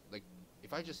multiples. Like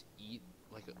if I just eat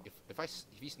like if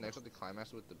he snipes up the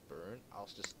climax with the burn, I'll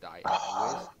just die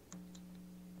anyways.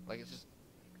 Like it's just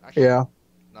actually Yeah.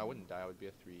 no, I wouldn't die. I would be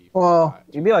a three Well, five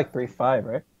you'd two be five. like 3-5,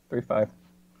 right?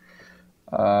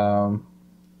 3-5. Um,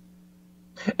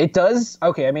 it does.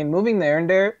 Okay, I mean, moving there and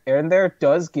there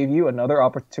does give you another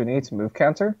opportunity to move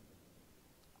counter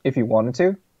if you wanted to.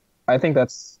 Yeah. I think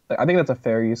that's a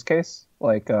fair use case.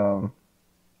 Like, because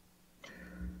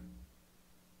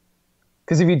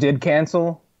if you did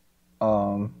cancel,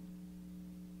 um,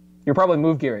 you're probably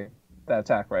move gearing that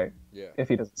attack, right? Yeah. If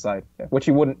he doesn't side, yeah. Which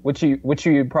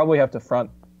you probably have to front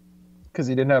because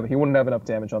he wouldn't have enough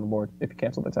damage on the board if he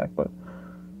canceled the attack. But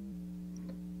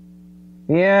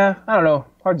yeah, I don't know,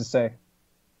 hard to say.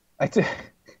 I, t-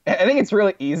 I think it's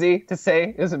really easy to say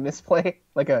it was a misplay,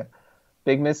 like a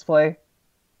big misplay,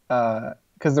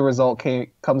 because the result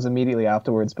comes immediately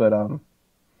afterwards. But I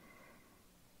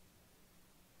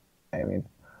mean,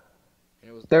 And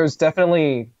it was there's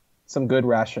definitely some good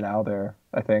rationale there.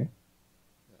 I think,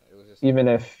 yeah, it was just even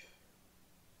if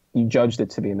you judged it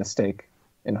to be a mistake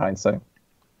in hindsight.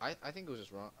 I think it was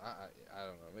just wrong. I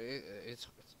don't know. It's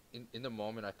in the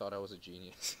moment I thought I was a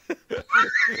genius.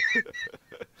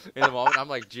 In the moment I'm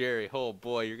like Jerry, oh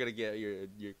boy, you're gonna get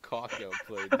your cock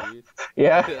outplayed, dude.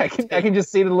 Yeah, I Take can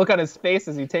just see the look on his face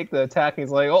as you take the attack.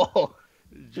 He's like, "Oh,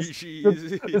 this this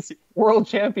GG's. world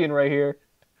champion right here."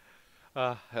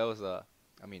 That was I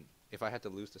mean, if I had to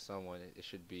lose to someone, it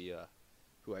should be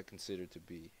who I consider to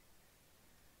be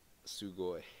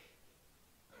Sugoi.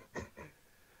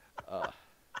 Uh,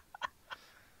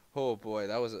 oh boy,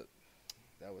 that was a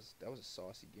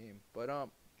saucy game. But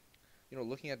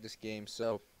looking at this game,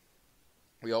 so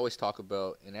we always talk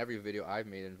about in every video I've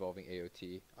made involving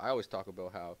AOT, I always talk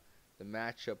about how the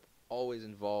matchup always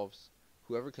involves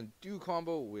whoever can do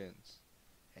combo wins.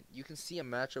 And you can see a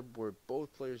matchup where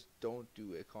both players don't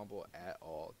do a combo at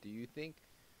all. Do you think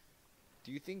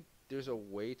there's a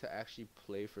way to actually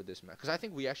play for this match? Because I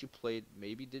think we actually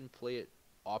maybe didn't play it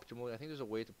optimally. I think there's a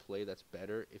way to play that's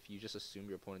better if you just assume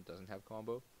your opponent doesn't have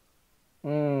combo,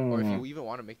 or if Mm. you even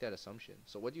want to make that assumption.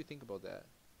 So what do you think about that?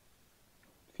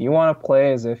 If you want to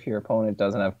play as if your opponent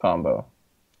doesn't have combo,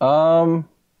 um,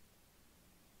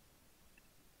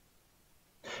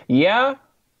 yeah.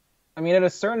 I mean, at a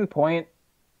certain point,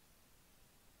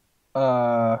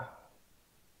 uh,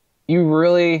 you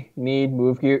really need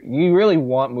move gear. You really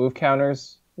want move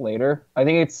counters later. I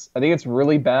think it's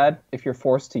really bad if you're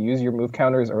forced to use your move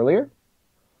counters earlier.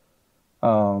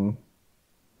 Um,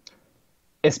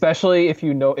 especially if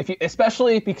you know if you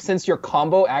especially because since your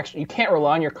combo actually you can't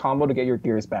rely on your combo to get your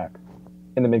gears back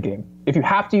in the mid game. If you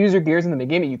have to use your gears in the mid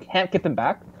game and you can't get them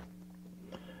back,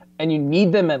 and you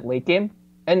need them at late game,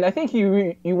 and I think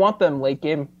you want them late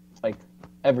game like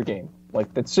every game.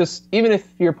 Like that's just even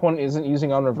if your opponent isn't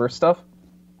using on reverse stuff,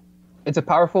 it's a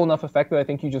powerful enough effect that I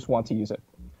think you just want to use it.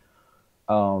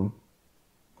 Um,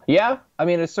 yeah, I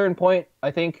mean at a certain point,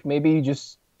 I think maybe you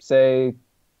just say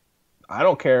I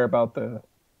don't care about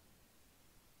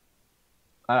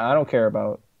I don't care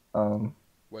about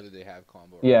Whether they have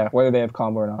combo or yeah not? whether they have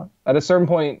combo or not. At a certain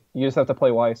point, you just have to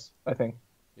play wise. I think.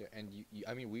 Yeah, and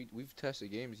I mean, we've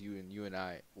tested games you and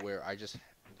I where I just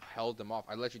held them off.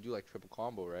 I let you do like triple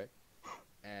combo, right?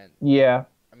 And Yeah,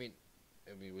 I mean,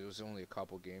 it was only a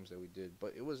couple games that we did,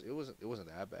 but it wasn't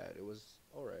that bad. It was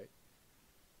all right.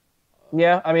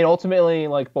 yeah. I mean, ultimately,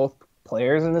 like both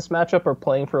players in this matchup are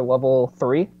playing for level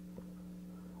 3.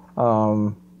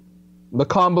 Um, the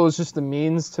combo is just the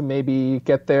means to maybe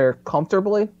get there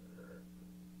comfortably.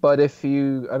 But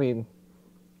I mean,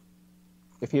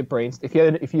 if you have brains, if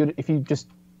you just,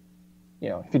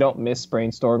 if you don't miss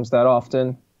brainstorms that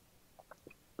often,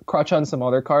 crutch on some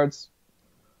other cards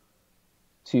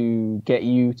to get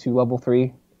you to level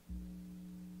 3.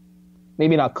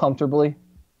 Maybe not comfortably.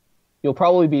 You'll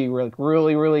probably be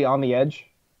really, really on the edge,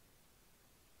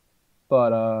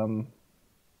 but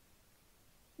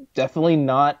definitely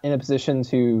not in a position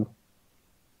to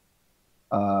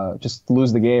just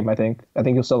lose the game. I think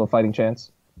you'll still have a fighting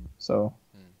chance. So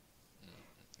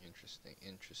Hmm. Interesting,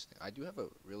 interesting. I do have a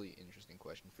really interesting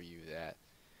question for you that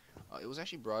it was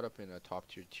actually brought up in a top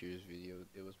tier tiers video.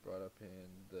 It was brought up in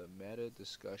the meta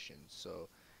discussion. So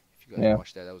if you guys yeah,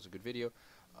 watched that, that was a good video.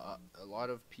 A lot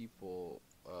of people,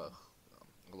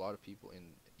 a lot of people in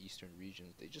eastern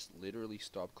regions, they just literally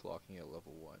stopped clocking at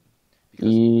level 1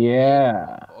 because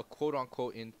Yeah. quote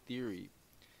unquote in theory,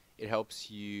 it helps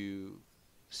you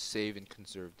save and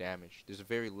conserve damage. There's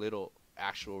very little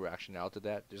actual rationale to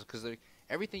that. There's because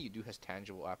everything you do has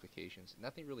tangible applications.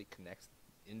 Nothing really connects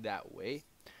in that way.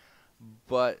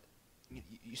 But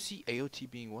you see AOT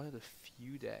being one of the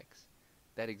few decks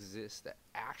that exists that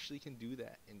actually can do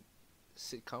that and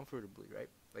sit comfortably, right?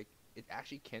 Like it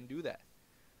actually can do that.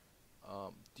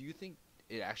 Do you think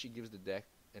it actually gives the deck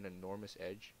an enormous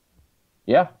edge?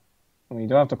 Yeah. I mean, you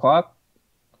don't have to clock.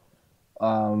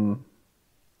 Um,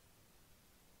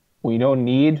 we don't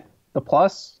need the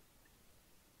plus.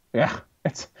 Yeah,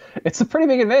 it's a pretty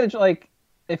big advantage. Like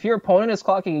if your opponent is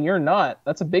clocking and you're not,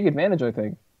 that's a big advantage, I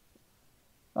think.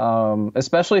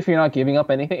 Especially if you're not giving up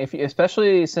anything.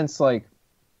 Especially since like,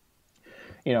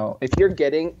 if you're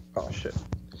getting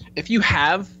if you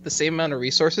have the same amount of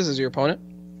resources as your opponent,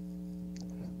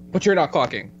 but you're not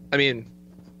clocking. I mean,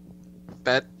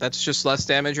 that's just less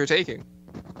damage you're taking.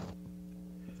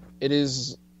 It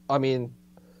is. I mean,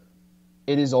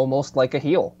 it is almost like a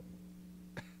heal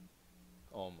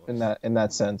Almost. in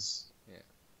that sense. Yeah.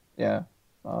 Yeah.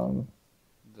 Um,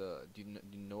 Do you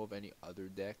know of any other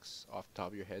decks off the top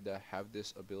of your head that have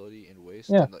this ability in ways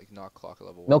Yeah. to like not clock at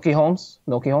level 1? Milky Holmes.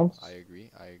 Milky Holmes. I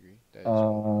agree. That is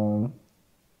one.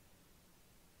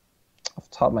 Off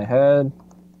the top of my head.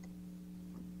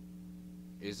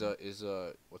 Is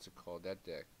what's it called? That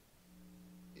deck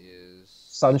is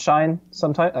Sunshine.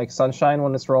 Sometimes like Sunshine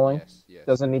when it's rolling. Yes.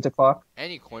 Doesn't need to clock.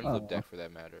 Any coin flip deck for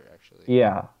that matter, actually.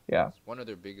 Yeah. Yeah. It's one of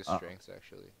their biggest strengths,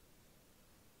 actually.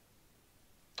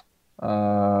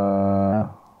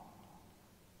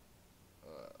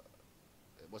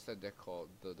 What's that deck called?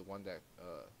 The one that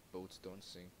Boats Don't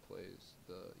Sink plays.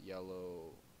 The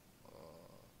yellow.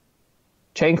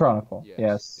 Chain Chronicle. Yes.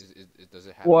 Yes. Does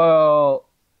it have? Well,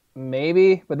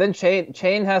 maybe, but then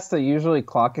Chain has to usually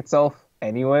clock itself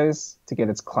anyways to get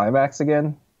its climax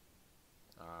again.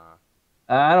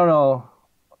 I don't know,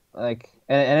 like,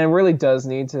 and it really does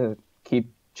need to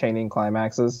keep chaining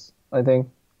climaxes, I think.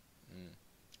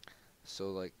 So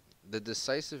like the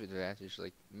decisive advantage,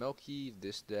 like Melky,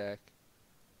 this deck.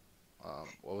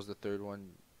 What was the third one?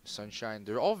 Sunshine.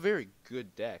 They're all very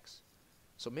good decks.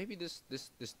 So maybe this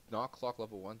not clock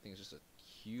level 1 thing is just a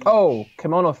huge. Oh,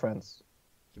 Kimono Friends.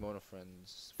 Kimono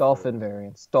Friends. Dolphin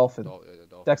variants. Dolphin.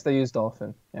 Dolphin. Decks that use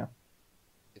Dolphin. Yeah.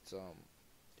 It's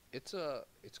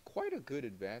quite a good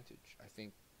advantage. I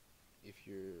think if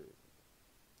you're.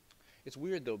 It's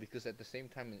weird though because at the same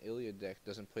time an Iliad deck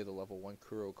doesn't play the level 1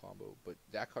 Kuro combo, but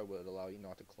that card would allow you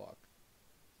not to clock.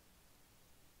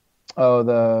 Oh,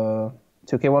 the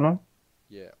 2K11?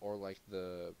 Yeah, or like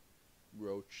the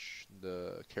Roach,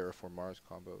 the Carafor Mars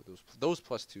combo. Those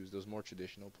 +2s, those more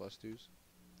traditional +2s.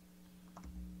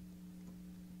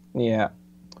 Yeah.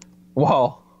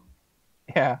 Well,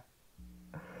 yeah.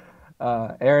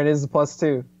 Aaron is a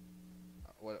 +2.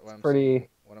 What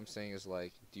I'm saying is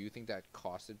like, do you think that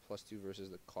costed +2 versus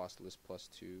the costless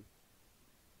 +2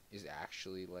 is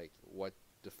actually like what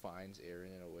defines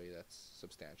Aaron in a way that's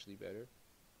substantially better?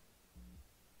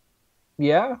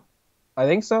 Yeah, I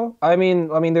think so. I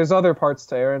mean, there's other parts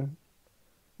to Aaron.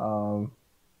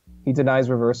 He denies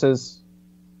reverses.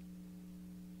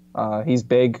 He's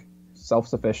big,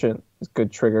 self-sufficient. He's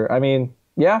good trigger. I mean,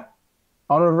 yeah.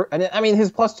 And I mean,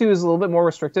 his +2 is a little bit more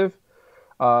restrictive.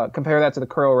 Compare that to the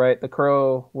Kuro, right? The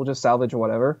Kuro will just salvage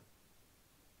whatever.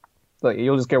 Like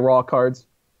you'll just get raw cards.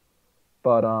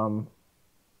 But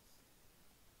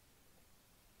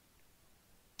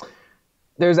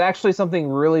there's actually something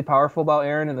really powerful about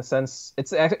Aaron in the sense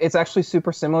it's actually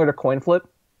super similar to coin flip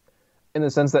in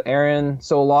the sense that Aaron.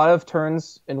 So a lot of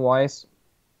turns in Weiss,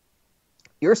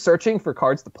 you're searching for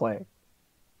cards to play,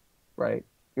 right?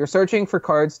 You're searching for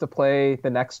cards to play the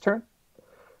next turn,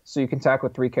 so you can attack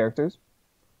with 3 characters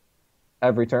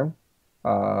every turn.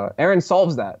 Aaron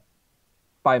solves that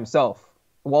by himself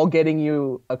while getting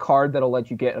you a card that'll let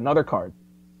you get another card,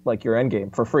 like your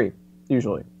endgame, for free,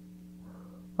 usually.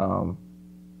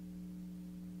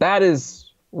 That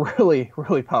is really,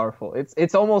 really powerful.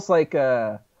 It's almost like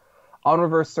a on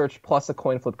reverse search plus a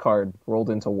coin flip card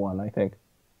rolled into one, I think.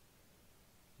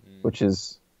 Which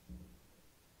is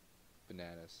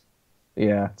bananas.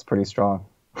 Yeah, it's pretty strong.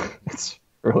 It's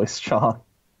really strong.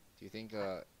 Do you think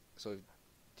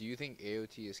do you think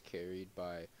AOT is carried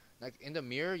by like in the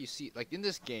mirror you see like in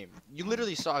this game, you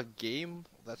literally saw a game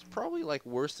that's probably like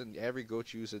worse than every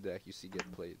Gochusa deck you see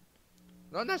get played.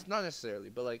 Not necessarily,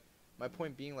 but like my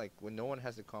point being like when no one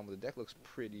has the combo, the deck looks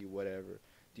pretty whatever.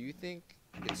 Do you think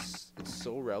it's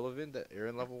so relevant that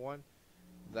Aaron level 1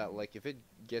 that like if it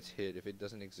gets hit, if it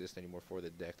doesn't exist anymore for the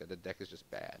deck, that the deck is just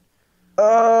bad?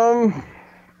 Um,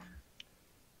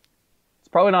 it's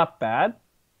probably not bad.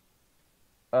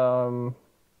 Um,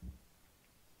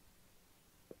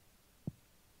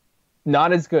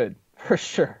 not as good for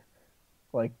sure.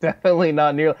 Like definitely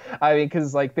not near. I mean,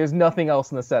 because like there's nothing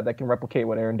else in the set that can replicate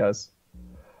what Aaron does.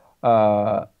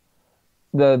 Uh,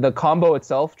 the combo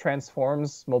itself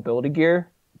transforms mobility gear,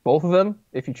 both of them.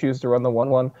 If you choose to run the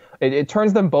 1/1, it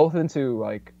turns them both into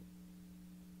like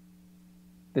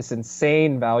this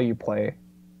insane value play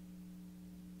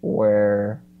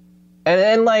where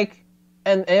and like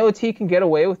and AOT can get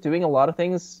away with doing a lot of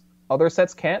things other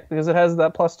sets can't because it has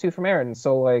that +2 from Aaron.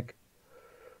 So like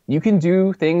you can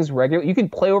do things regular. You can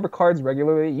play over cards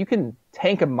regularly. You can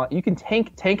tank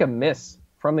a miss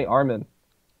from the Armin,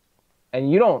 and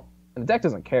you don't. And the deck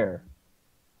doesn't care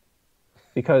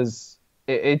because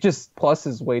it just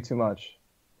pluses way too much.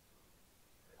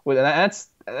 That's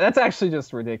actually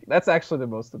just ridiculous. That's actually the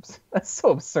most that's so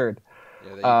absurd.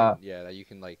 That you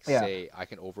can like Yeah. say I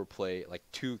can overplay like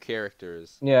two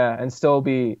characters. Yeah, and still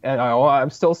be and I'm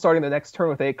still starting the next turn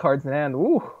with 8 cards in hand.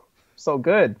 Ooh, so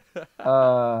good.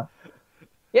 Yeah,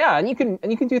 and you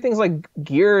can do things like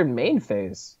gear in main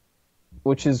phase,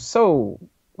 which is so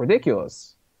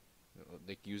ridiculous.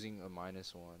 Like using a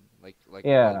 -1,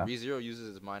 Yeah. ReZero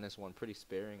uses his -1 pretty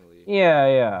sparingly. Yeah,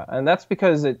 yeah, and that's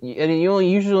because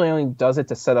usually only does it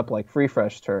to set up like free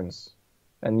fresh turns,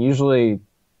 and usually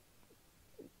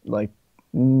like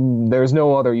there's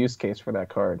no other use case for that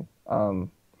card. But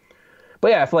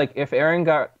yeah, if Aaron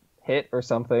got hit or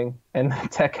something and the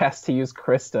tech has to use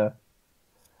Krista,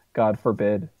 God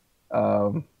forbid,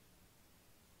 yeah,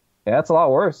 it's a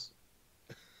lot worse.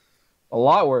 A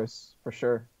lot worse for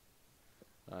sure.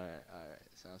 All right,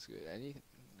 sounds good. I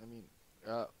mean,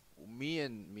 uh, me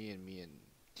and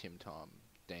Tim Tom,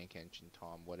 Dankench and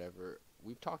Tom, whatever.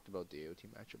 We've talked about the AOT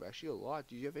matchup actually a lot.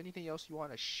 Do you have anything else you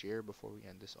want to share before we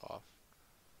end this off?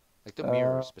 Like the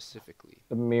mirror Uh, specifically.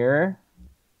 the mirror.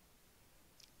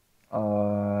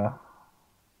 Uh,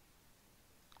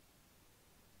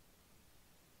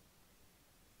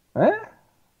 eh?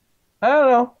 I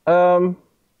don't know.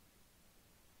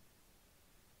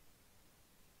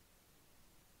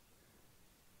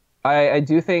 I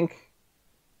do think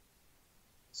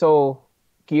so.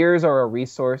 Gears are a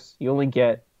resource. You only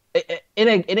get in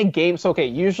a game. So okay,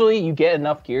 usually you get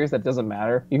enough gears that doesn't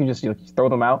matter. You can just throw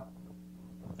them out.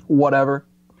 Whatever.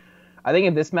 I think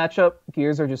in this matchup,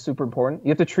 gears are just super important. You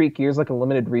have to treat gears like a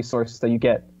limited resource that you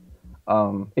get.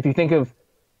 If you think of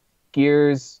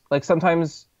gears, like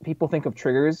sometimes people think of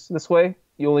triggers this way.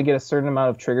 You only get a certain amount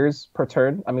of triggers per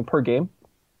turn. I mean, per game.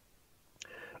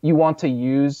 You want to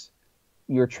use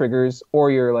your triggers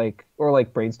or like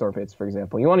brainstorm hits, for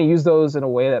example. You want to use those in a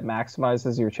way that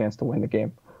maximizes your chance to win the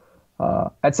game.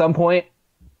 At some point,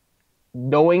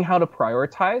 knowing how to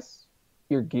prioritize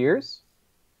your gears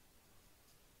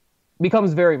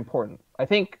becomes very important. I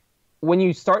think when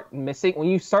you start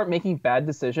making bad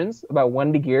decisions about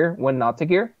when to gear, when not to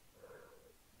gear,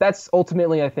 that's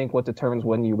ultimately, I think, what determines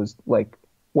when you lose, like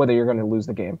whether you're going to lose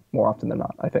the game more often than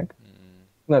not. I think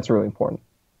that's really important.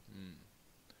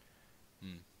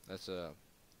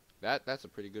 That's a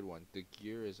pretty good one. The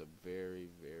gear is a very,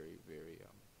 very, very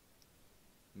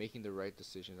making the right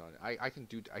decisions on it. I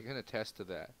can attest to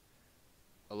that.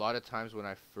 A lot of times when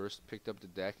I first picked up the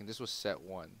deck, and this was set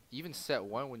 1, even set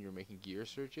 1 when you're making gear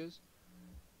searches,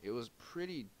 it was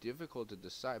pretty difficult to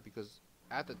decide because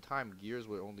at the time gears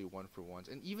were only 1-for-1s,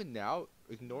 and even now,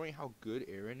 ignoring how good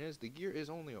Aaron is, the gear is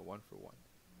only a 1-for-1.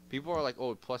 People are like,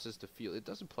 oh, it pluses to field. It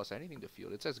doesn't plus anything to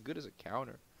field. It's as good as a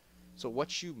counter. So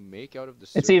what you make out of the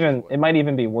search It might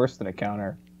even be worse than a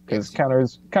counter because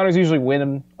counters usually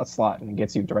win a slot and it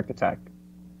gets you direct attack.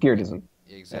 Gear doesn't.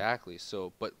 Exactly.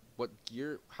 So, but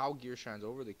how gear shines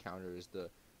over the counter is the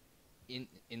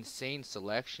insane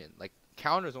selection. Like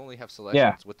counters only have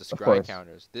selections with the scry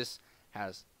counters. This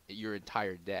has your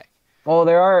entire deck. Well,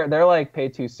 they're like pay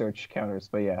to search counters,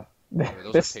 but yeah.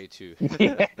 Those are pay to.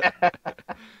 Yeah.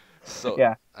 So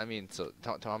yeah. I mean, so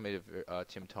Tim Tom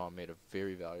made a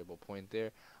very valuable point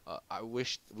there. I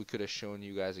wish we could have shown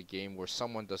you guys a game where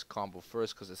someone does combo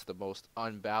first because it's the most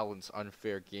unbalanced,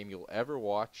 unfair game you'll ever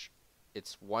watch.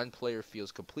 It's one player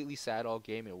feels completely sad all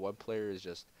game, and one player is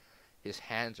just his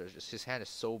hand is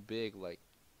so big, like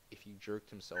if he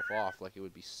jerked himself off, like it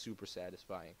would be super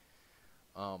satisfying.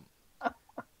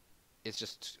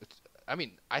 I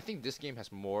mean, I think this game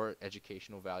has more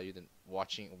educational value than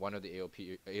watching one of the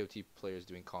AOT players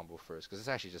doing combo first, because it's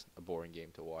actually just a boring game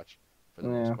to watch for the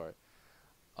most part.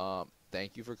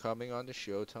 Thank you for coming on the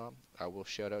show, Tom. I will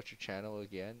shout out your channel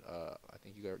again. I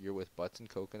think you're with Butts and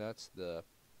Coconuts. The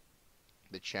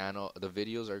channel, the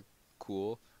videos are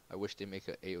cool. I wish they make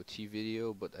a AOT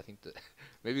video, but I think that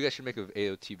maybe you guys should make an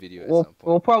AOT video at some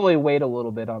We'll point. probably wait a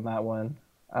little bit on that one.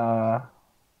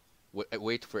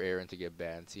 Wait for Aaron to get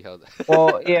banned. See how.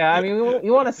 Well, yeah, I mean,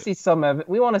 we want to see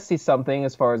we want to see something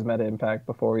as far as meta impact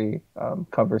before we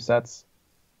cover sets,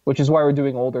 which is why we're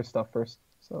doing older stuff first.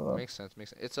 So Makes sense.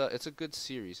 Makes sense. It's a good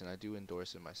series, and I do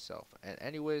endorse it myself. And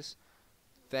anyways,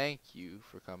 thank you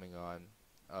for coming on.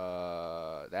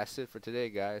 That's it for today,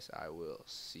 guys. I will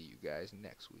see you guys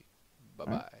next week. Bye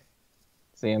all right, bye.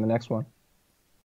 see you in the next one.